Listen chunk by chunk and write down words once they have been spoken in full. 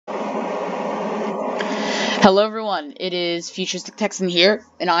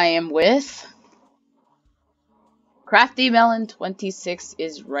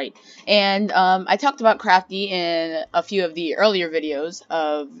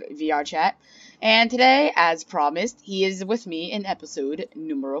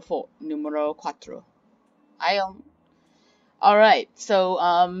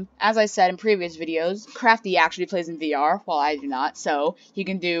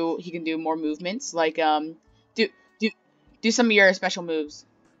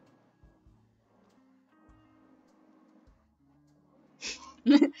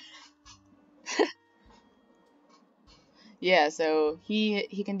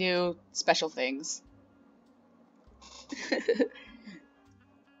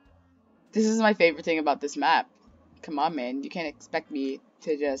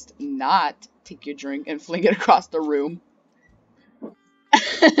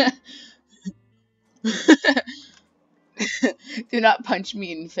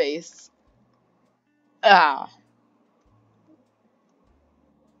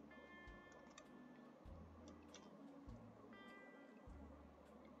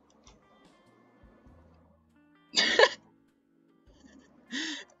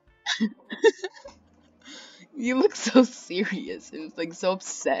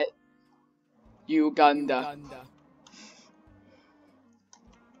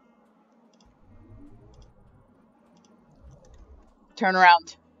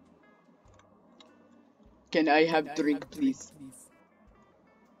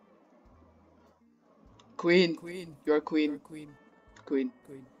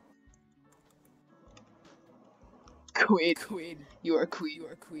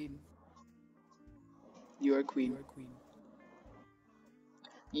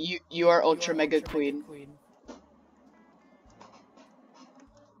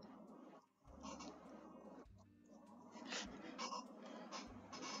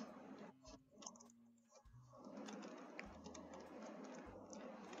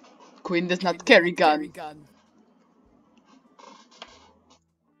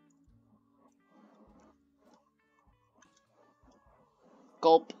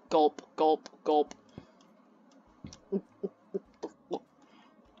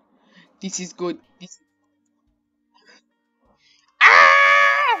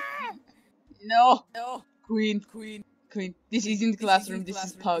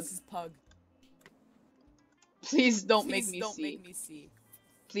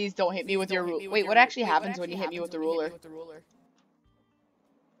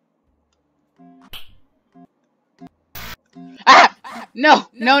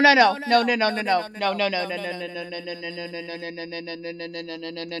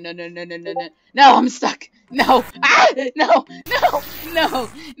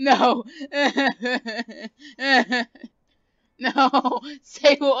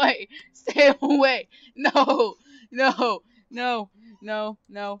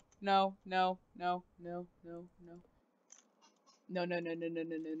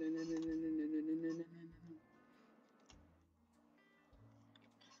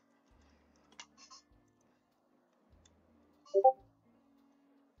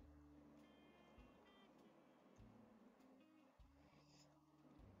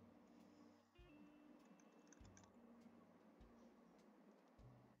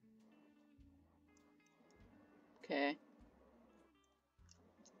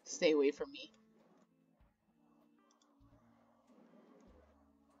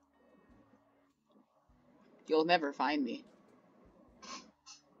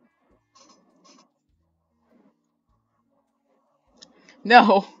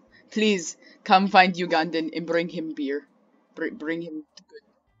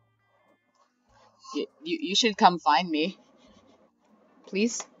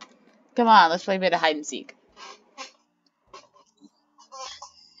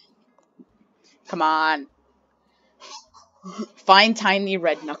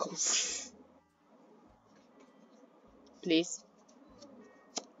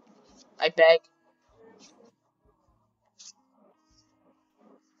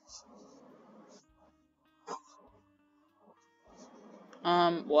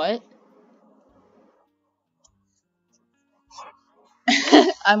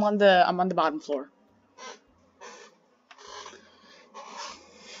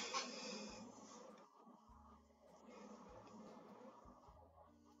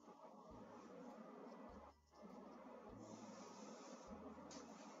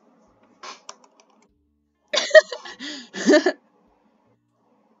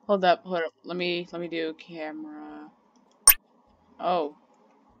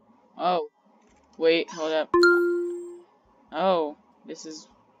Wait, hold up. Oh, is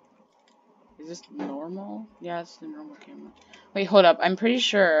this normal? Yeah, it's the normal camera. Wait, hold up. I'm pretty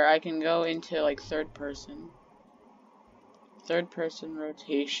sure I can go into like third person. Third person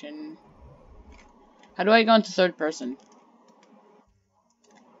rotation. How do I go into third person?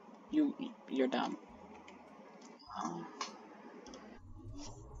 You're dumb. Oh.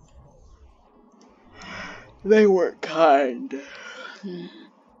 They were kind.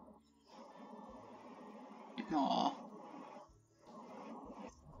 Aw.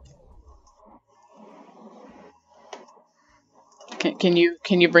 Can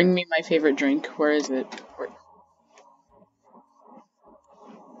you bring me my favorite drink? Where is it?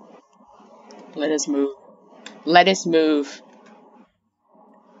 Let us move. Let us move.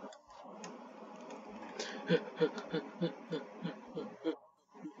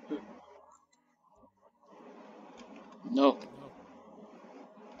 No.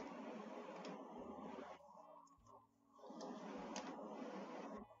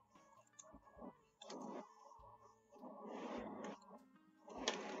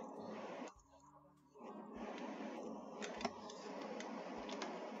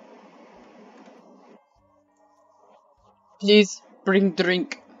 Please bring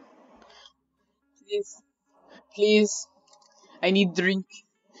drink. Please. Please. I need drink.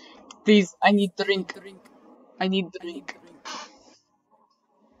 Please, I need drink. I need drink.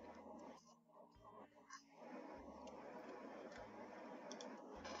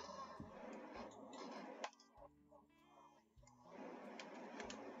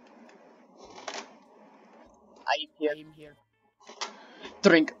 I am here.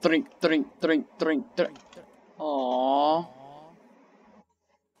 Drink, drink, drink, drink, drink, drink. Aww.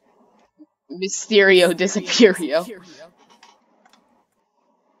 Mysterio Disappeario.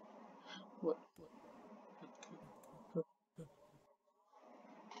 What?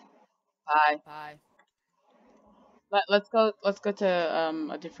 Bye. Let's go to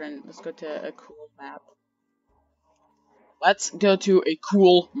a different, let's go to a cool map. Let's go to a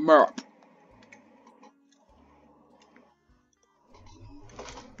cool map.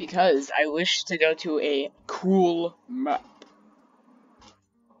 Because I wish to go to a cool map.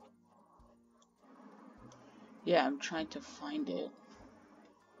 Yeah, I'm trying to find it.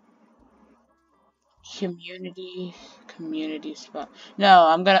 Community spot. No,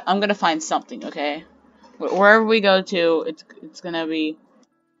 I'm gonna find something, okay? Wherever we go to, it's gonna be.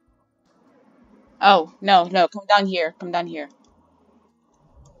 Oh, no, come down here. Come down here.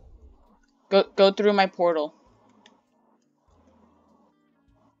 Go through my portal.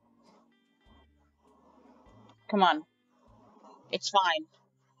 Come on. It's fine.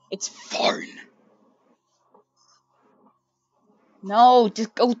 It's fine. No,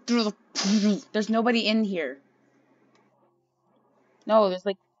 just go through the. There's nobody in here. No, there's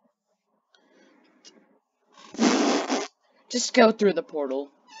like. Just go through the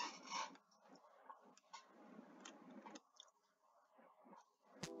portal.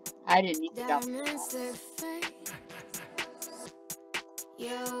 I didn't need to jump.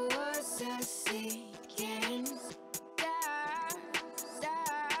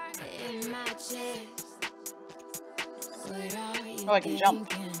 Oh, I can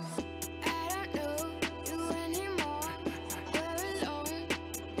jump.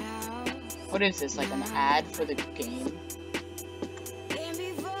 What is this, like an ad for the game?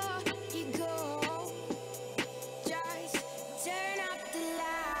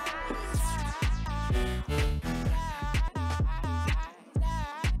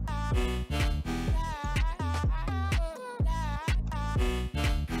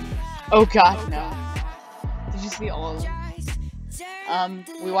 Oh god, no. Did you see all of them?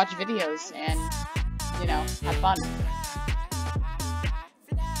 We watch videos and, you know, have fun.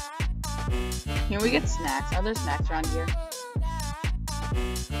 Can we get snacks? Are there snacks around here?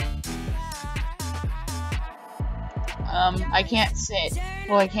 I can't sit.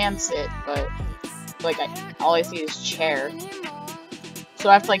 Well, I can sit, but, like, all I see is chair. So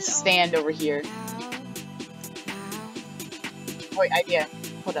I have to, like, stand over here. Wait, idea.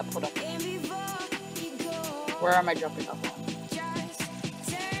 Hold up. Where am I jumping up on?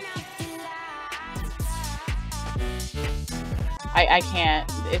 I can't.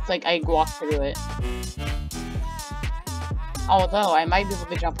 It's like I walk through it. Although, I might be able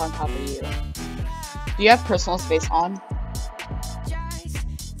to jump on top of you. Do you have personal space on?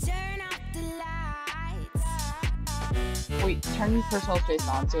 Wait, turn personal space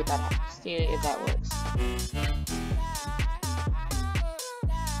on, see if that works.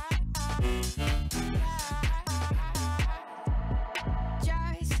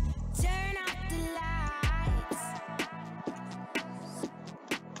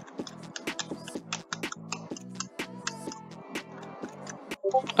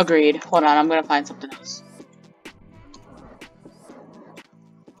 Agreed. Hold on, I'm gonna find something else.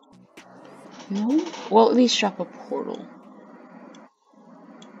 No? Well, at least drop a portal.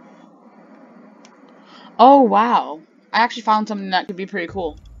 Oh, wow. I actually found something that could be pretty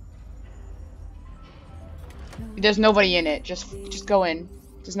cool. There's nobody in it. Just go in.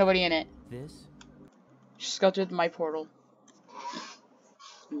 There's nobody in it. This? Just go through my portal.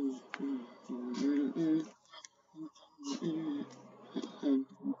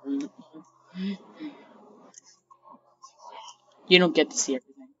 You don't get to see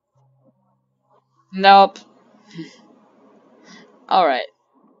everything. Nope. Alright.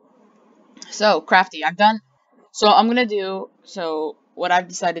 So, Crafty, I've done. So, what I've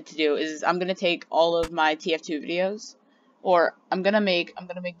decided to do is I'm gonna take all of my TF2 videos, or I'm gonna make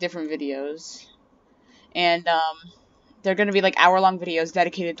different videos, and, they're gonna be like hour-long videos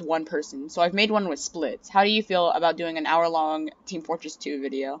dedicated to one person. So, I've made one with splits. How do you feel about doing an hour-long Team Fortress 2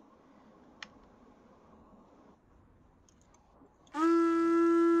 video?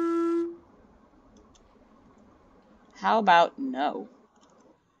 How about no?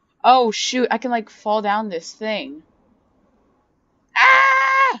 Oh, shoot, I can, like, fall down this thing.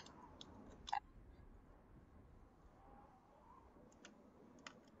 Ah!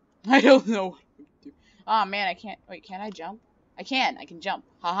 I don't know what to do. Oh, man, I can't. Wait, can I jump? I can. I can jump.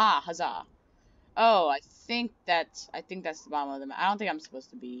 Haha, huzzah. Oh, I think that's the bottom of them. I don't think I'm supposed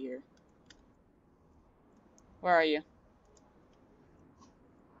to be here. Where are you?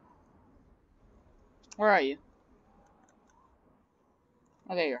 Where are you?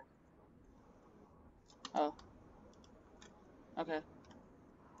 Oh, there you are. Oh, okay.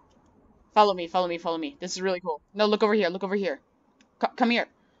 Follow me, follow me, follow me. This is really cool. No, look over here, look over here. Come here.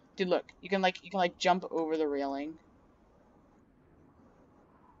 Dude, look. You can like jump over the railing.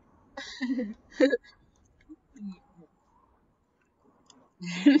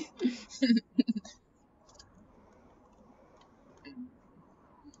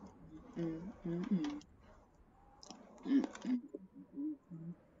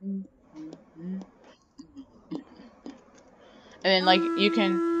 And then like you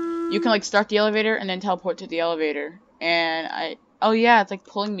can like start the elevator and then teleport to the elevator. And oh yeah, it's like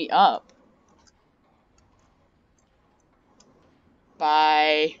pulling me up.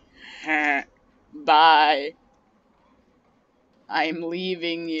 Bye. Bye. I'm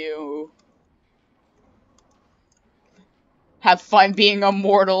leaving you. Have fun being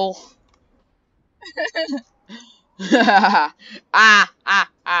immortal. Ah,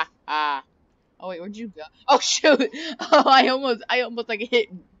 ah. Oh wait, where'd you go? Oh shoot! Oh, I almost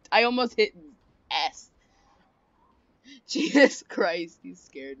hit S. Jesus Christ, you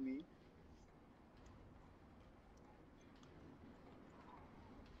scared me.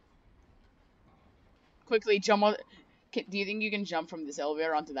 Quickly jump on. Do you think you can jump from this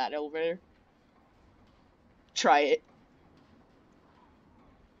elevator onto that elevator? Try it.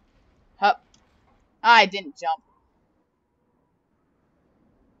 Hup. I didn't jump.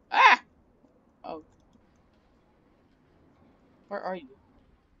 Ah! Oh, where are you?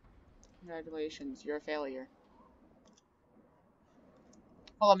 Congratulations, you're a failure.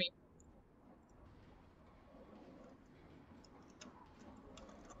 Follow me.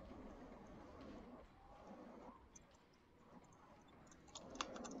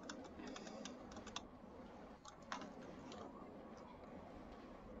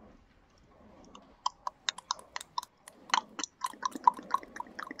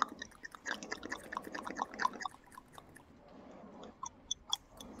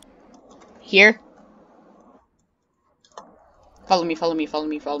 Here. Follow me, follow me, follow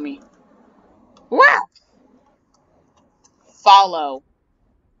me, follow me. Wow! Follow.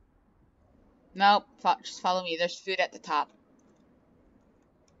 Nope, just follow me. There's food at the top.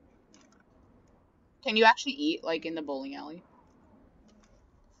 Can you actually eat, like, in the bowling alley?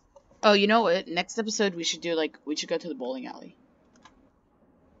 Oh, you know what? Next episode we should do, like, we should go to the bowling alley.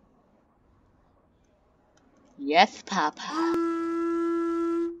 Yes, Papa.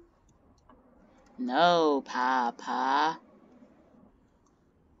 No, Papa.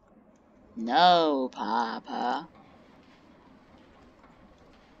 No, Papa.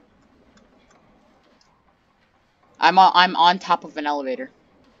 I'm on top of an elevator.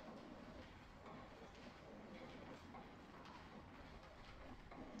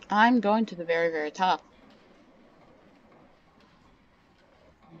 I'm going to the very, very top.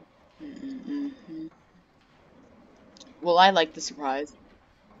 Mm-mm-mm. Well, I like the surprise.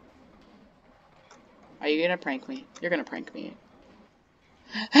 Are you gonna prank me? You're gonna prank me.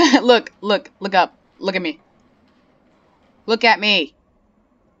 Look up. Look at me. Look at me.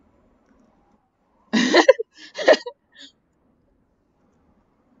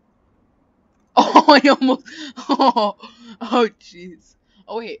 I almost. Oh, oh, jeez.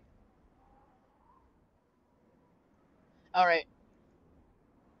 Oh wait. All right.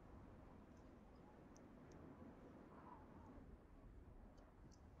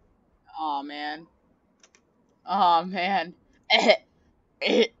 Oh man. Oh man.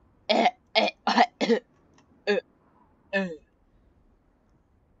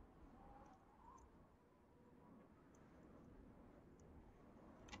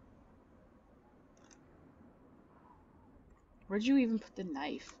 Where'd you even put the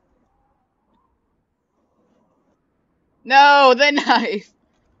knife? No, the knife.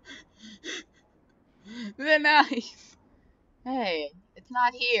 The knife. Hey, it's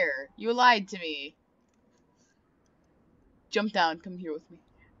not here. You lied to me. Jump down. Come here with me.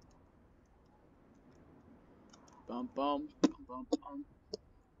 Bum bum bum bum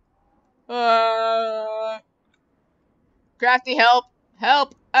bum. Crafty, help!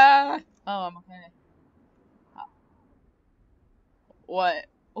 Help! Oh, I'm okay. What?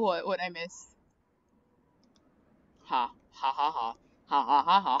 What I miss? Ha ha ha ha ha ha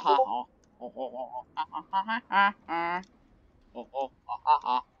ha ha ha ha. Oh, oh, oh, ha ha ha ha ha. Oh, oh, ha ha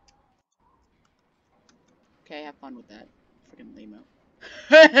ha. Okay, have fun with that. Freaking lame-o.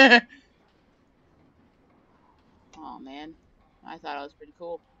 Oh man, I thought I was pretty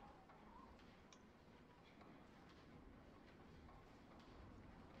cool.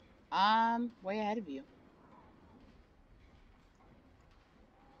 Way ahead of you.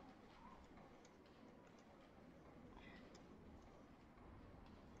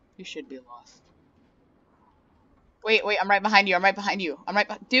 You should be lost. Wait, wait, I'm right behind you. I'm right behind you.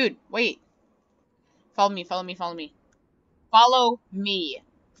 Dude, wait. Follow me, follow me, follow me. Follow me.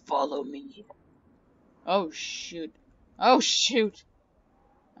 Follow me. Oh, shoot. Oh, shoot.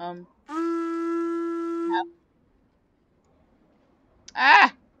 Um.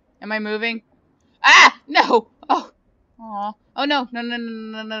 Ah! Am I moving? Ah! No! Oh. Aw. Oh, no. No, no, no,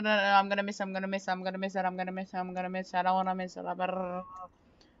 no, no, no, no. I'm gonna miss. I'm gonna miss. I'm gonna miss it. I'm gonna miss. I'm gonna miss. I don't wanna miss it. Brrr.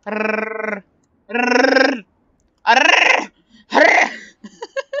 Brrr. Brrr. Brrr. Brrr.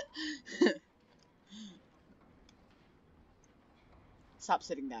 Stop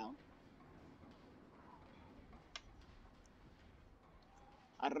sitting down.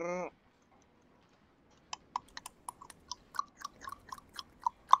 Brrr.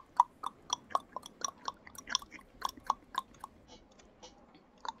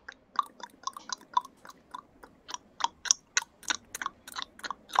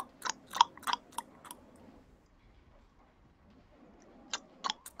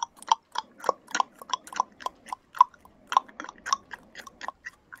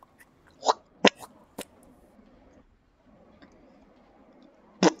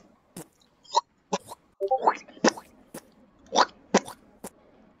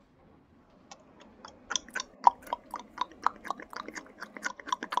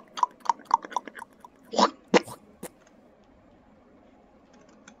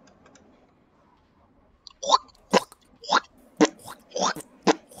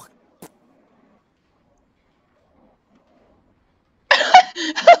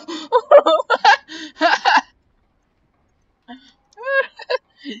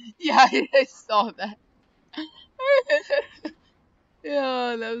 Yeah, I saw that.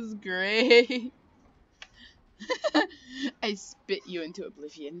 Yeah, that was great. I spit you into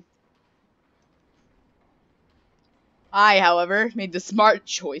oblivion. I, however, made the smart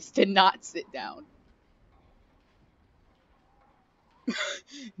choice to not sit down.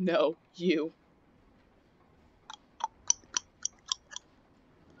 No, you.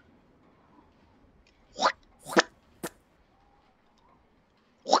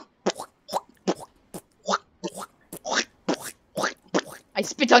 I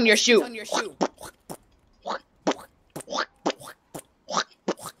spit on your shoe.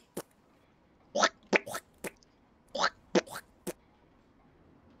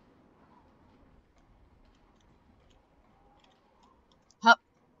 Huh.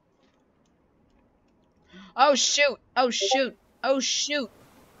 Oh shoot! Oh shoot! Oh shoot!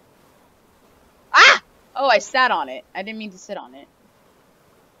 Ah! Oh, I sat on it. I didn't mean to sit on it.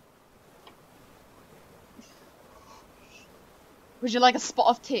 Would you like a spot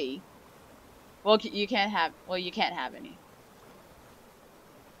of tea? Well, you can't have. Well, you can't have any.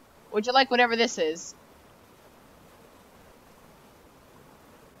 Would you like whatever this is?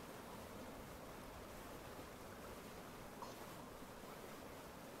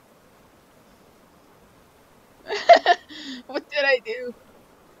 What did I do?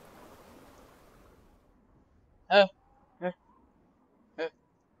 Uh, uh, uh.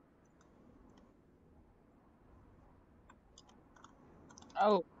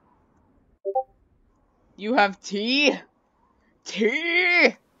 Oh. You have tea?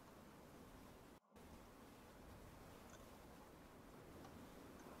 Tea!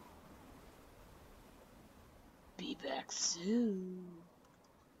 Be back soon.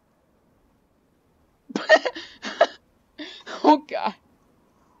 Oh god.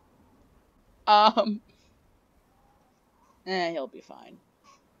 He'll be fine.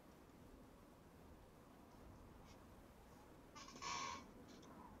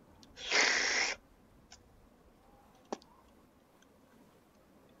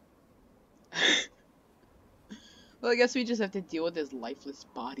 Well, I guess we just have to deal with his lifeless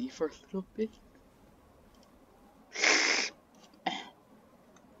body for a little bit.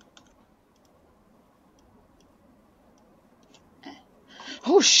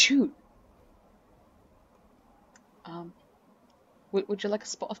 Oh shoot! Would you like a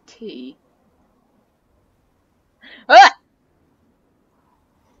spot of tea? Ah!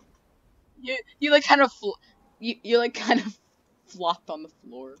 You like kind of you like kind of flopped on the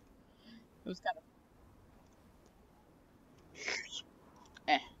floor. It was kind of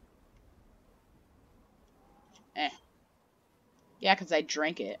eh. Yeah, 'cause I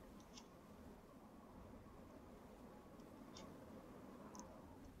drank it.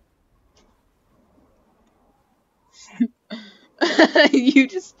 You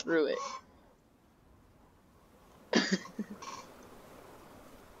just threw it.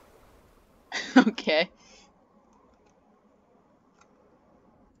 Okay.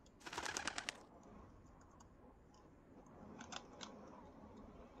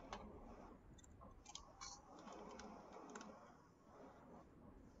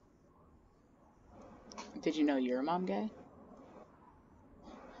 Did you know you're a mom gay?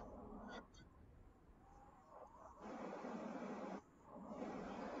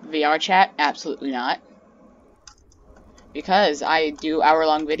 VRChat? Absolutely not. Because I do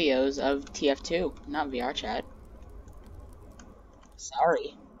hour-long videos of TF2, not VRChat.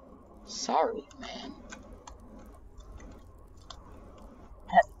 Sorry. Sorry, man.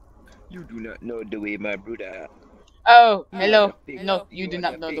 You do not know the way, my brother. Oh, hello. No, you do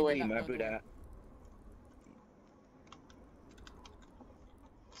not know the way. My brother.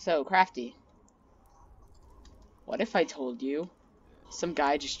 So, Crafty. What if I told you some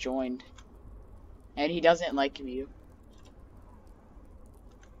guy just joined and he doesn't like you?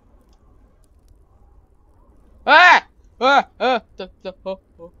 Ah! Ah! Ah!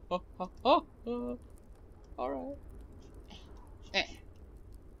 Alright.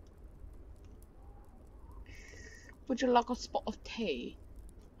 Would you like a spot of tea?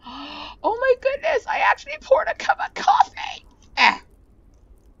 Oh my goodness! I actually poured a cup of coffee!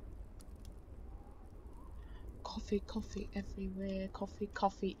 Coffee, coffee everywhere. Coffee,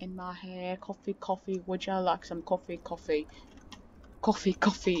 coffee in my hair. Coffee, coffee. Would you like some coffee, coffee? Coffee,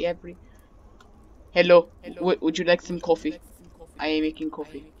 coffee every. Hello. Would you like some coffee? I am making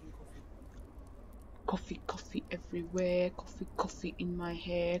coffee. Coffee, coffee everywhere. Coffee, coffee in my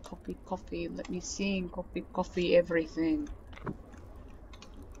hair. Coffee, coffee. Let me sing. Coffee, coffee everything.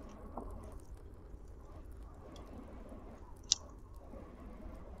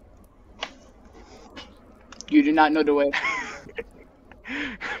 You do not know the way.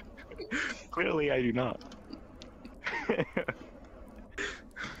 Clearly, I do not.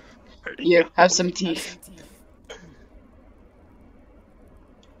 Here, have some tea.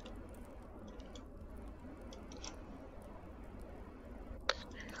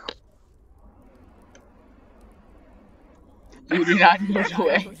 You do not know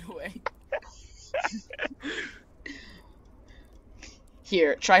the way.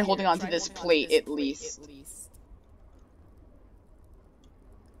 Here, try holding onto this plate at least.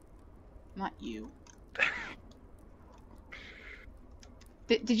 Not you.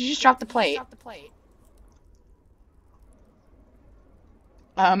 Did you just drop the plate?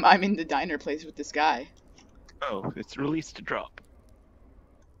 I'm in the diner place with this guy. Oh, it's released to drop.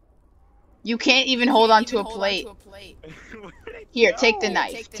 You can't even hold on to a plate. Here, take the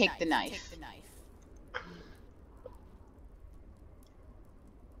knife. Take the knife.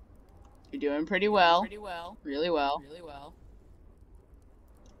 You're doing pretty well. Really well.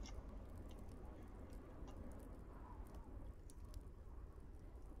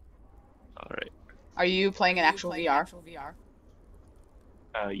 Alright. Are you playing an actual VR?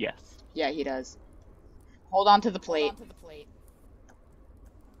 Yes. Yeah, he does. Hold on to the plate.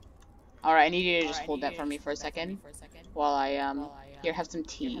 Alright, I need you to just hold that for me for a second. While I, here, have some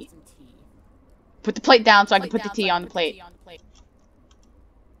tea. Put the plate down so I can put the tea on the plate.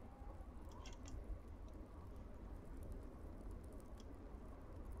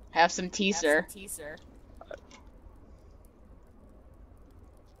 Have some tea, sir.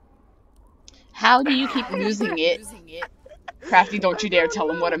 How do you keep losing it? Crafty, don't you dare tell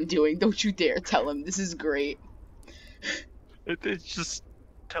him what I'm doing. Don't you dare tell him. This is great. It just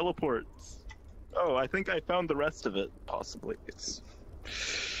teleports. Oh, I think I found the rest of it, possibly. It's...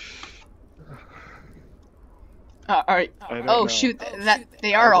 Alright. I don't Oh, know. shoot.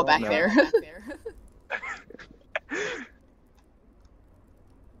 They are all back know. there.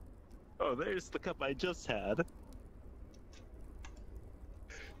 Oh, there's the cup I just had.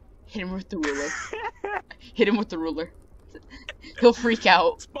 Hit him with the ruler. Hit him with the ruler. He'll freak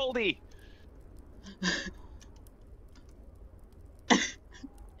out. It's Baldy!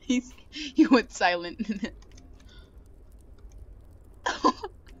 He went silent.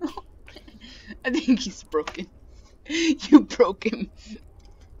 I think he's broken. You broke him.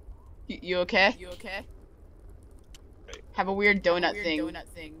 You okay? Have a weird donut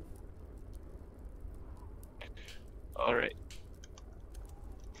thing. Alright.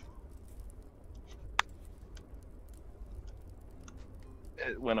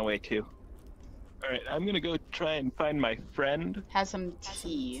 It went away too. Alright, I'm gonna go try and find my friend. Have some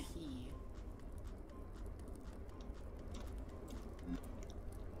tea.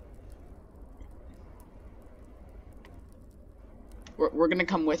 We're gonna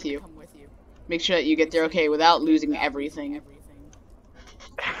come with you. Make sure that you get there okay without losing everything.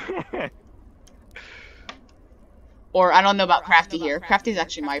 Or I don't know about Crafty here. Crafty's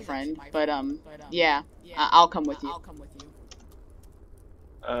actually my friend, but yeah, I'll come with you.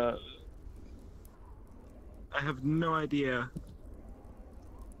 I have no idea.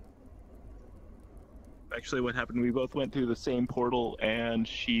 Actually, what happened, we both went through the same portal and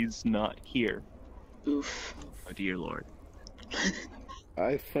she's not here. Oof. Oh dear lord.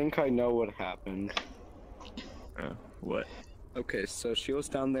 I think I know what happened. What? Okay, so she was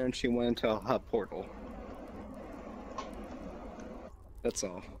down there and she went into a hub portal. That's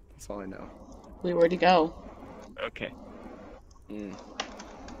all. That's all I know. Wait, where'd he go? Okay.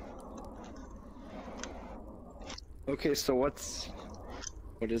 Okay, so what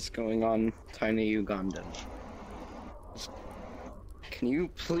is going on, Tiny Ugandan? Can you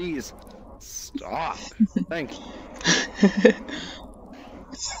please stop? Thank you.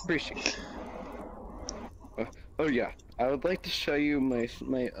 Appreciate it. Oh yeah, I would like to show you my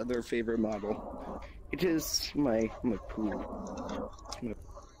other favorite model. It is my poo.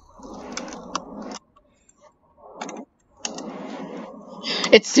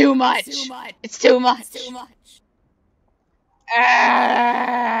 It's too much. It's too much.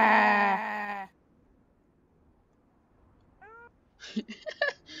 Ah!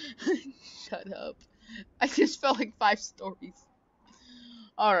 Shut up. I just felt like 5 stories.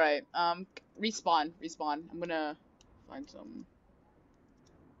 Alright, respawn. I'm gonna find some.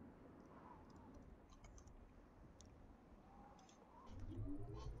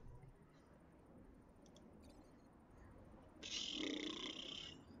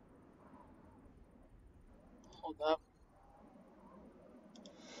 Hold up.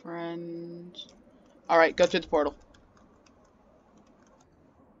 Friend. Alright, go through the portal.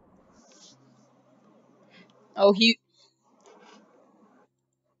 Oh,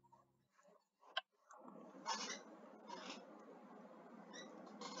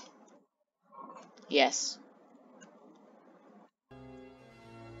 Yes.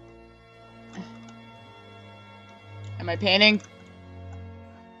 Am I painting?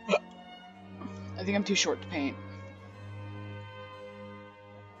 I think I'm too short to paint.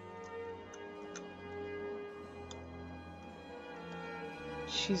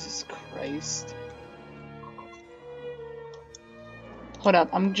 Jesus Christ. Hold up,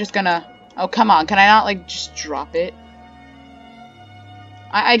 I'm just gonna... Oh, come on, can I not, like, just drop it?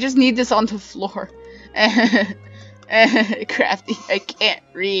 I just need this on the floor. Crafty, I can't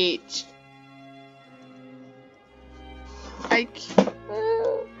reach.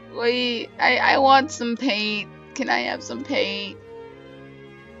 Wait, I want some paint. Can I have some paint?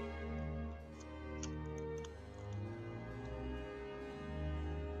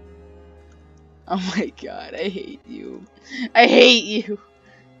 Oh my god, I hate you. I hate you.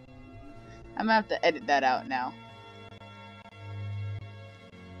 I'm gonna have to edit that out now.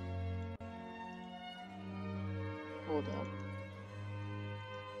 Hold up.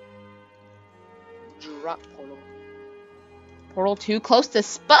 Drop portal. Portal 2 close to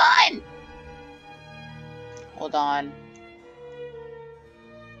spawn! Hold on.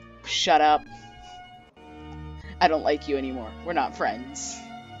 Shut up. I don't like you anymore. We're not friends.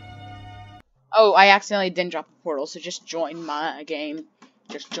 Oh, I accidentally didn't drop a portal, so just join my game.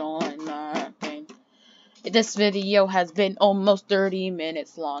 Just join my game. This video has been almost 30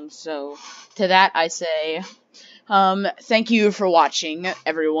 minutes long, so to that I say, thank you for watching,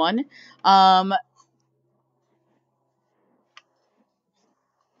 everyone. Yeah,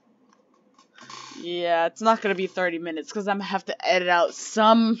 it's not gonna be 30 minutes, because I'm gonna have to edit out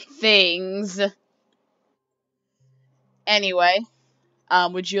some things. Anyway,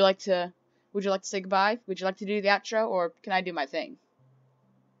 would you like to say goodbye? Would you like to do the outro, or can I do my thing?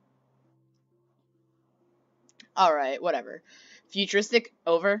 Alright, whatever. Futuristic,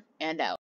 over and out.